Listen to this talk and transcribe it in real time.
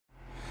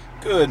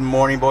Good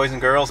morning, boys and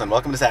girls, and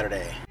welcome to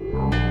Saturday.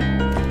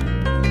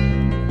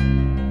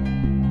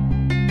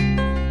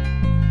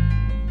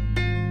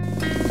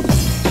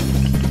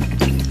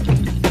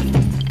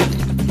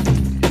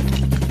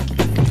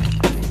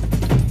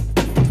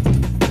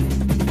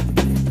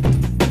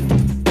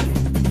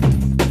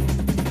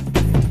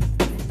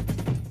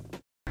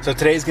 So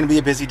today's going to be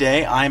a busy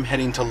day. I'm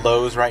heading to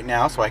Lowe's right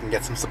now so I can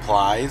get some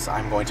supplies.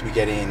 I'm going to be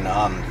getting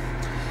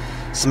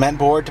cement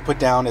board to put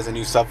down as a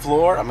new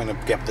subfloor. I'm going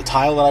to get the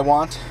tile that I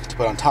want to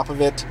put on top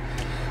of it,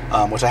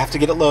 which I have to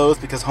get at Lowe's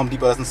because Home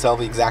Depot doesn't sell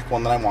the exact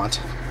one that I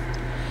want.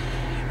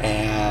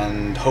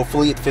 And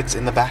hopefully it fits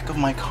in the back of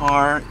my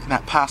car,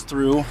 that pass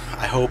through.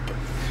 I hope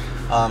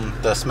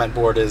the cement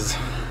board is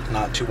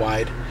not too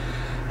wide.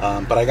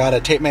 But I got a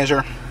tape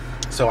measure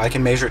so I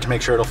can measure it to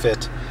make sure it'll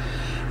fit.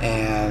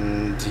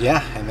 And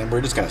yeah, and then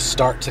we're just gonna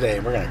start today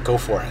and we're gonna go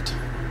for it.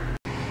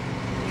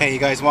 Hey, you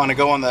guys want to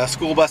go on the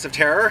school bus of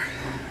terror?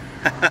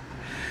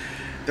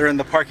 They're in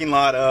the parking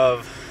lot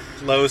of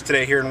Lowe's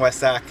today here in West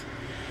Sac.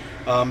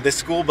 This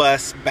school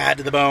bus, bad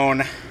to the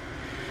bone.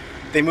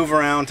 They move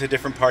around to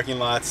different parking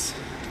lots,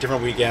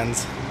 different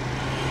weekends,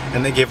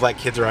 and they give like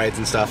kids rides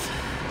and stuff.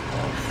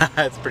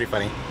 It's pretty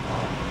funny.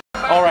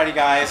 Alrighty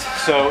guys,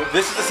 so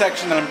this is the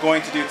section that I'm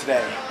going to do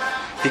today.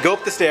 If you go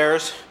up the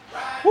stairs,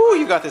 woo,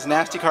 you got this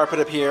nasty carpet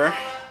up here.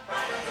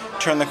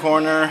 Turn the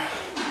corner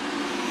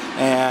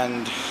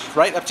and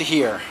right up to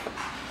here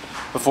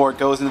before it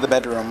goes into the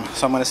bedroom.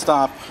 So I'm going to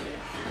stop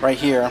right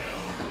here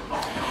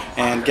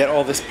and get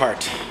all this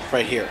part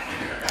right here.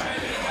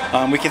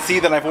 We can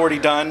see that I've already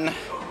done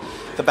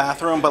the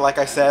bathroom, but like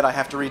I said, I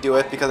have to redo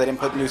it because I didn't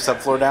put new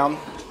subfloor down.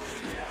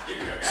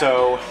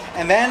 So,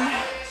 and then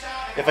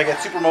if I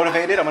get super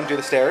motivated, I'm going to do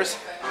the stairs.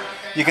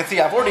 You can see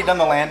I've already done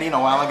the landing a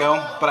while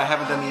ago, but I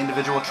haven't done the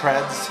individual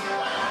treads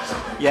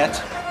yet.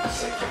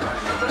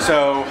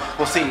 So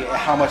we'll see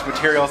how much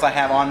materials I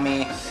have on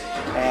me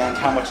and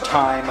how much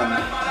time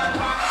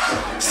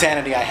and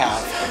sanity I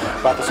have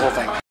about this whole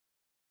thing.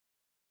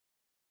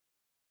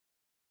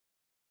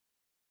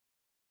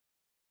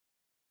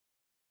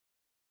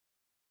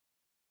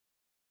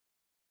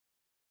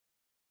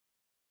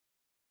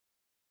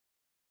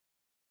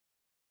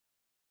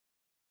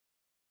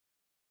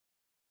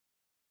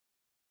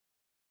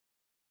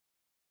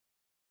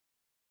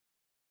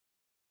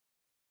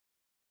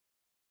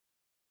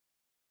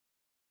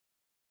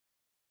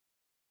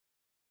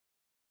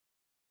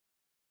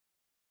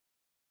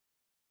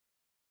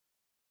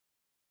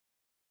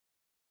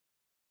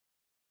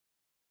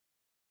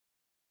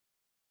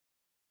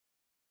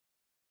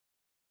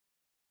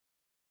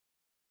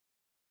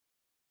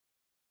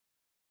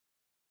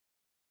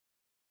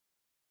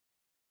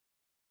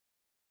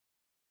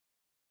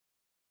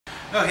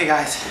 Okay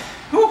guys,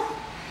 whew.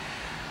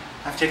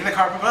 I've taken the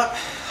carpet up,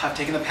 I've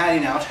taken the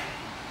padding out.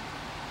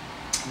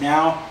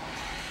 Now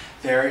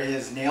there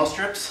is nail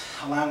strips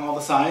along all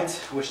the sides,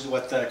 which is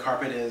what the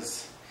carpet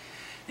is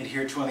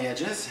adhered to on the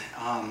edges.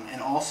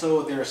 And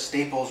also there are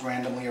staples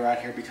randomly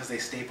around here because they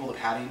staple the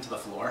padding to the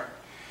floor.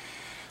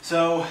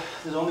 So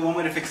there's only one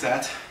way to fix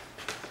that.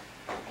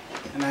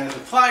 And that is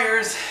with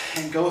pliers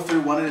and go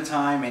through one at a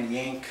time and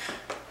yank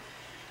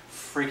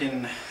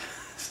freaking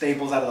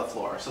staples out of the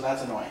floor. So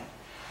that's annoying.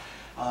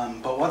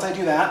 But once I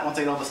do that, once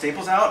I get all the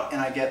staples out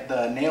and I get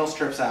the nail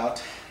strips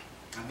out,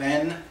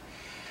 then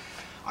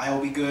I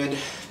will be good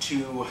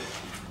to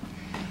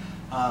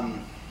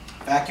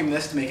vacuum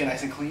this to make it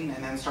nice and clean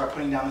and then start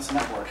putting down the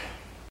cement board.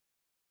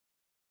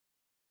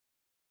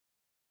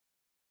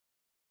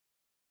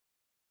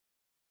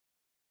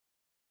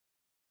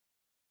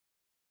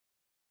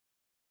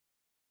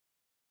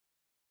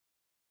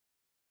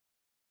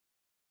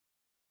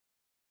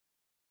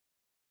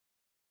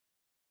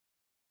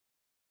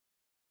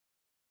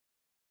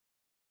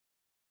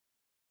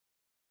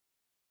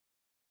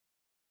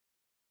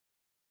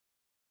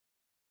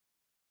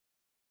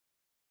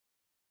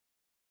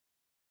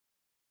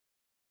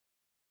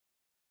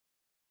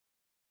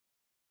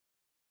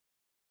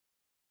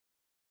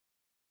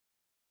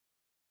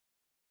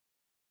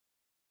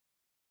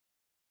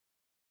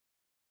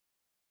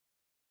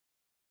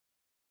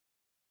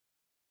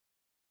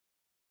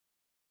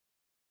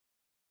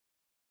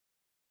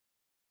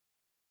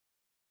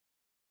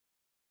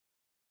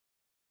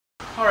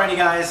 Alrighty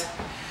guys,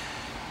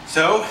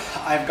 so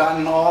I've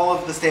gotten all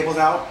of the staples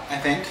out, I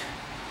think.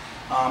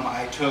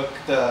 I took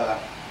the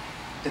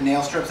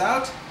nail strips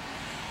out,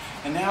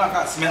 and now I've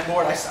got cement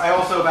board. I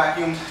also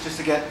vacuumed just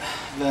to get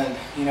the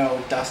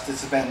dust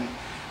that's been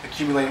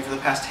accumulating for the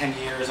past 10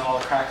 years and all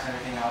the cracks and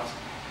everything out.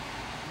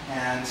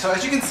 And so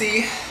as you can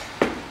see,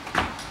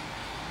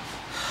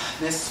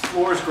 this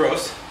floor is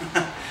gross.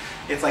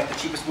 It's like the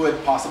cheapest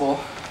wood possible,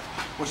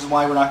 which is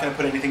why we're not going to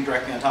put anything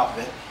directly on top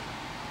of it.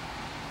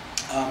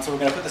 So we're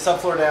going to put the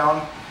subfloor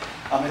down.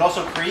 It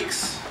also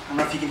creaks. I don't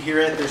know if you can hear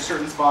it. There's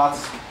certain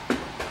spots,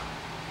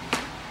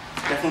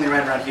 definitely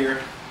right around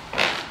here,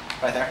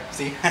 right there,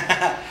 see?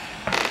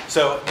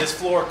 So this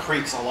floor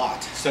creaks a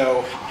lot.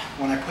 So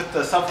when I put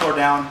the subfloor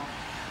down,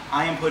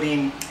 I am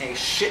putting a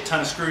shit ton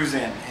of screws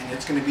in, and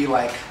it's going to be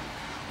like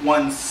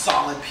one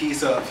solid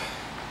piece of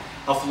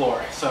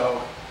floor.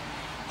 So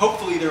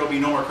hopefully there will be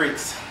no more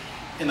creaks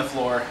in the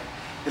floor,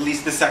 at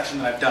least this section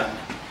that I've done.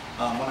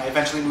 When I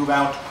eventually move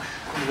out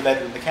into the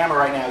bedroom, the camera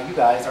right now, you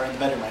guys are in the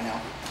bedroom right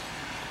now.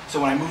 So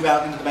when I move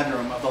out into the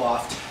bedroom of the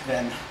loft,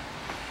 then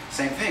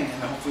same thing,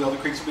 and then hopefully all the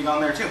creaks will be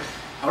gone there too.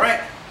 All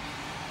right,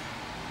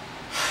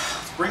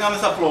 let's bring on the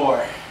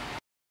subfloor.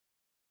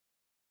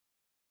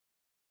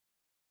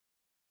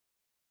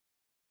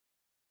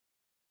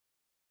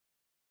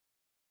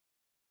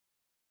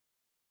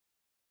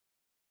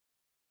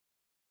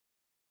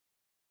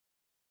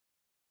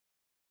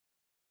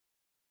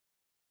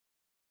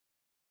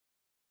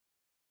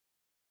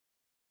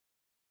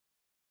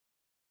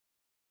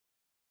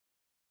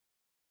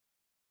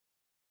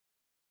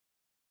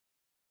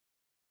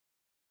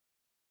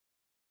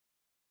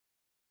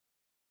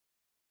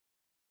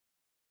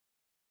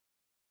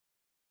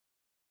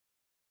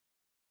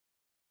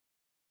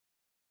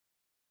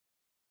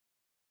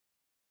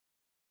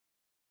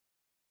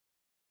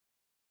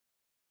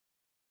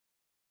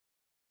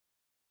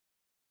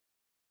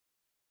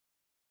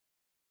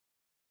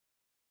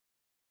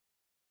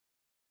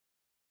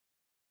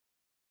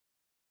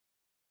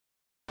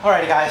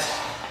 Alrighty guys,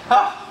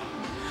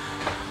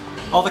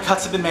 all the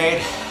cuts have been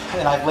made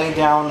and I've laid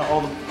down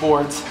all the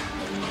boards.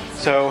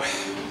 So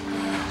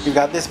we've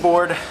got this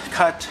board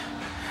cut,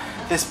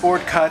 this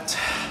board cut,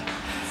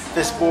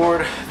 this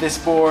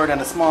board, and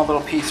a small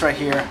little piece right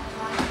here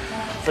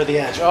for the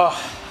edge. Oh,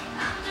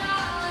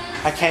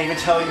 I can't even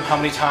tell you how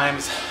many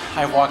times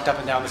I've walked up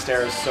and down the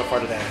stairs so far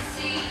today.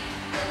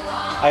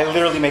 I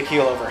literally may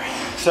keel over.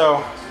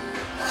 So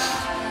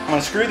I'm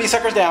gonna screw these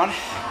suckers down.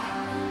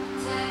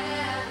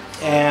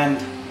 And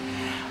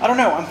I don't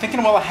know, I'm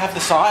thinking while I have the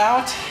saw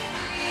out,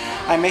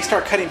 I may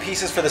start cutting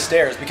pieces for the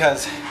stairs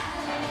because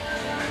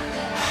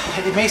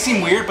it may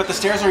seem weird, but the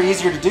stairs are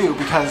easier to do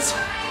because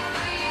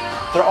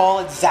they're all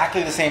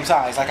exactly the same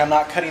size. Like I'm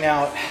not cutting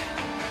out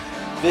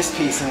this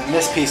piece and then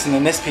this piece and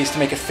then this piece to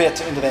make it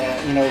fit into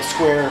the, you know,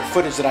 square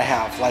footage that I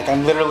have. Like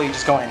I'm literally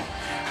just going,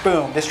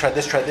 boom, this tread,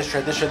 this tread, this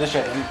tread, this tread, this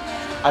tread. And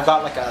I've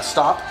got like a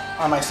stop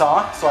on my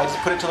saw, so I just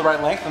put it to the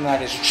right length and then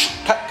I just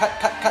cut,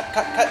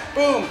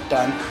 boom,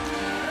 done.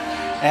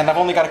 And I've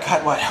only got to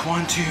cut, what,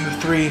 1, 2,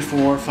 3,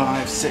 4,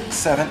 5, 6,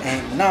 7,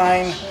 8,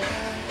 9,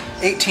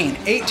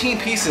 18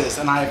 pieces,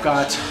 and I've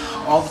got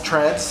all the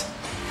treads,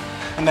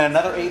 and then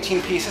another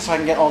 18 pieces so I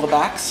can get all the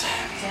backs.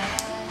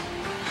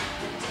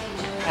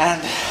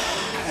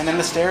 And then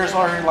the stairs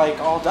are like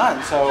all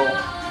done, so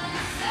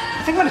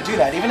I think I'm gonna do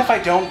that. Even if I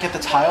don't get the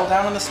tile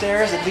down on the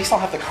stairs, at least I'll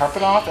have the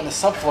carpet off and the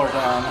subfloor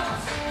down.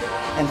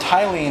 And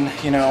tiling,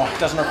 you know,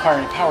 doesn't require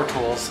any power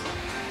tools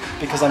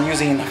because I'm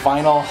using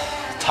vinyl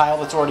tile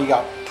that's already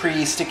got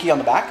pre-sticky on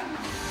the back.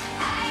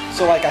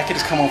 So like I could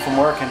just come home from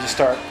work and just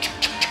start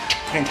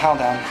putting tile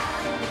down.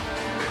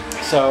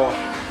 So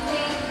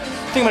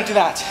I think I'm gonna do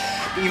that.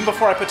 But even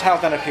before I put tile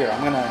down up here,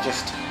 I'm gonna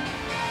just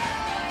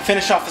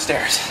finish off the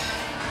stairs.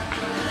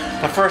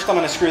 But first I'm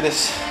gonna screw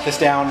this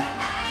down.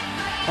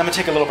 I'm gonna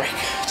take a little break,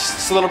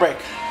 just a little break,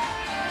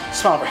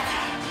 small break.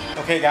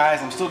 Okay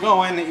guys, I'm still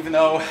going even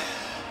though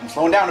I'm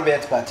slowing down a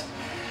bit, but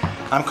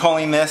I'm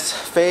calling this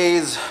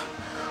phase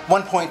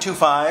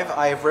 1.25.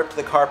 I have ripped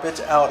the carpet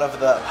out of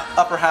the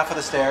upper half of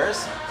the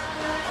stairs.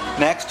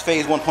 Next,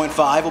 phase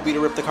 1.5 will be to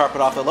rip the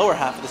carpet off the lower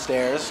half of the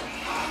stairs.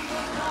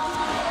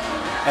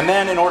 And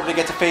then in order to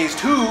get to phase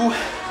 2,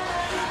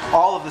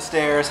 all of the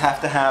stairs have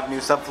to have new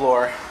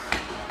subfloor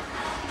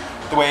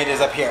the way it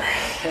is up here.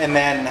 And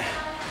then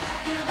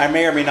I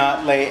may or may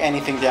not lay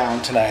anything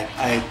down tonight.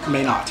 I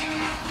may not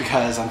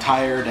because I'm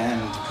tired and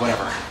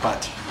whatever,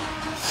 but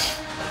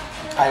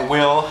I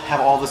will have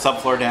all the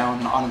subfloor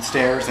down on the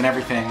stairs and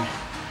everything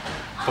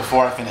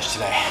before I finish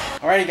today.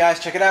 Alrighty guys,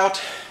 check it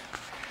out.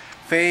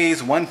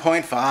 Phase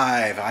 1.5.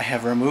 I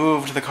have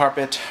removed the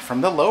carpet from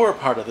the lower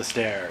part of the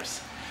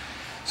stairs.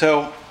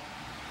 So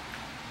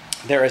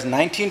there is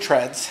 19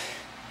 treads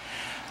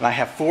and I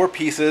have 4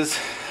 pieces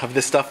of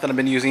this stuff that I've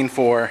been using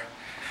for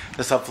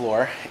the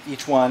subfloor.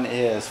 Each one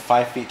is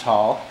 5 feet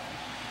tall,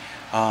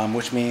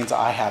 which means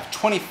I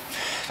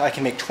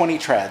can make 20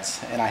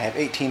 treads and I have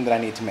 18 that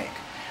I need to make.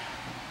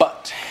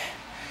 But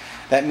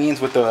that means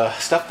with the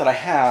stuff that I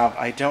have,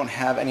 I don't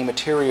have any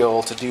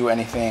material to do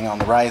anything on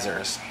the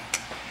risers.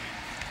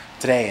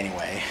 Today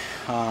anyway.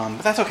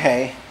 But that's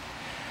okay.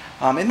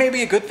 It may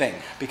be a good thing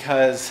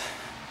because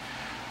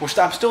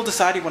I'm still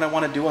deciding what I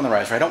want to do on the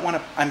riser.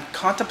 I'm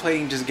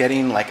contemplating just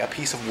getting like a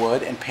piece of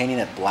wood and painting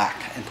it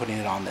black and putting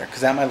it on there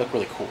because that might look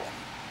really cool.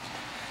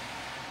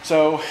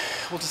 So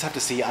we'll just have to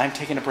see. I'm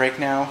taking a break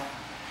now.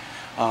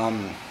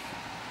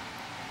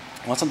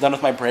 Once I'm done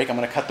with my break, I'm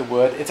going to cut the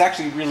wood. It's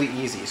actually really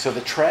easy. So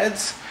the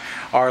treads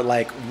are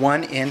like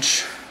 1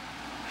 inch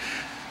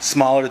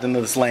smaller than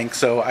this length.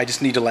 So I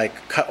just need to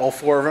like cut all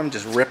 4 of them,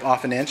 just rip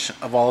off 1 inch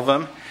of all of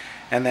them,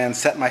 and then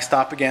set my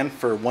stop again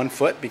for 1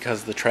 foot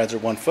because the treads are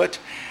 1 foot,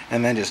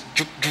 and then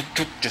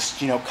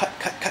just you know cut.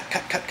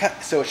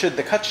 So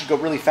the cut should go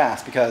really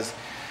fast because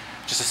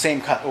just the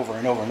same cut over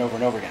and over and over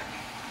and over again.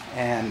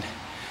 And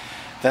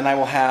Then I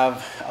will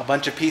have a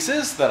bunch of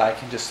pieces that I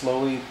can just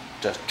slowly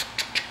just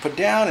put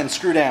down and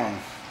screw down.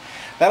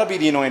 That'll be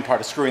the annoying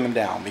part of screwing them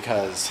down,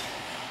 because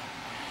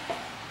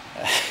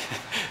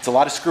it's a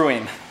lot of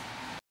screwing.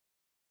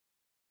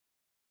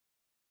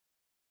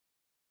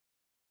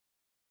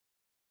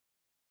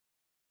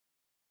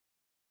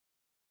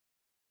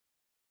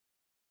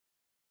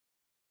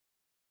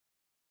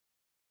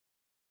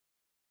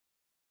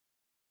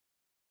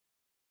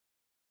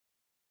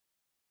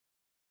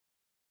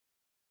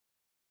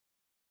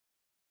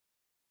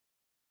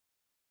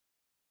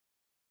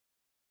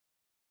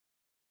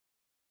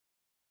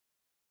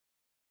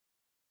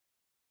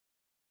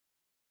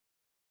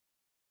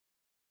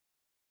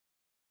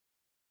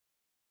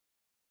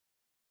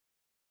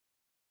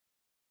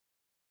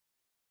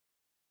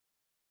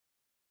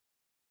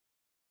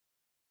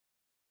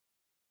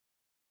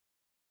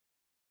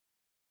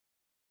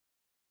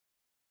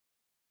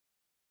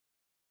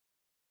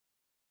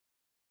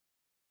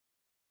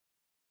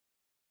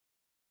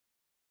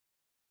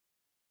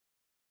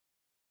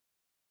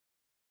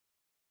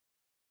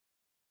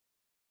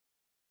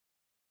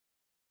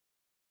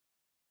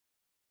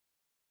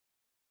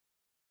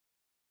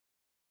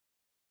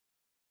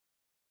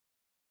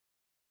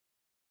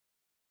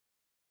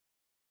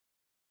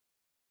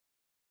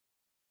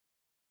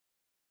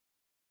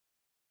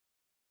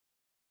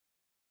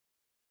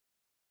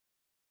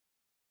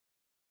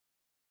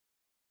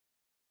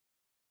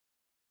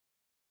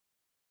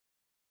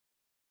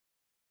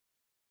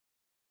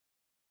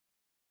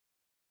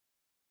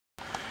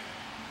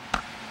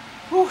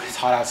 Whew, it's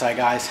hot outside,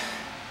 guys.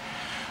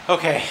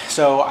 Okay,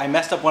 so I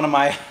messed up one of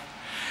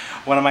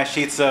my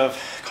sheets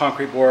of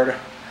concrete board,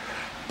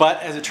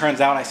 but as it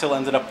turns out, I still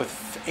ended up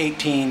with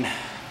 18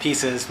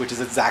 pieces, which is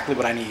exactly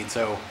what I need.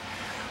 So,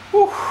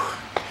 whew,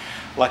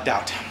 lucked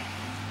out.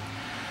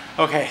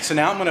 Okay, so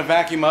now I'm gonna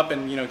vacuum up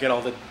and get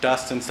all the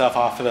dust and stuff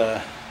off of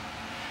the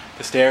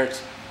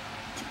stairs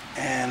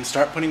and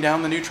start putting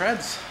down the new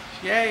treads.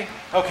 Yay!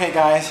 Okay,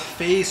 guys,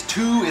 phase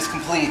 2 is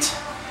complete.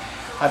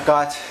 I've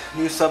got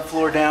new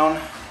subfloor down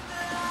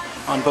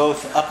on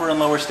both upper and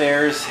lower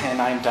stairs,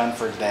 and I'm done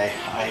for today.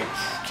 I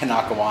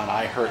cannot go on.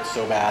 I hurt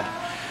so bad.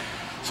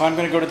 So I'm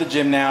gonna go to the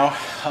gym now.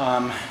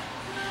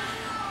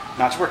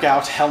 Not to work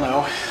out, hell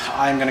no.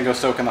 I'm gonna go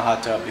soak in the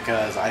hot tub,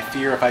 because I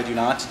fear if I do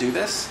not do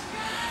this,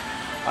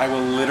 I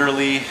will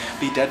literally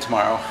be dead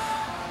tomorrow.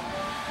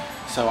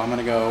 So I'm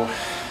gonna go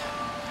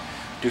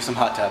do some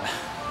hot tub.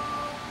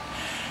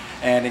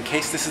 And in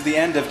case this is the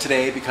end of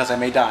today, because I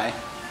may die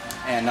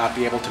and not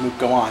be able to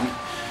go on,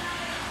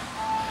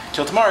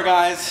 till tomorrow,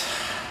 guys.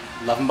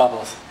 Love and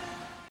bubbles.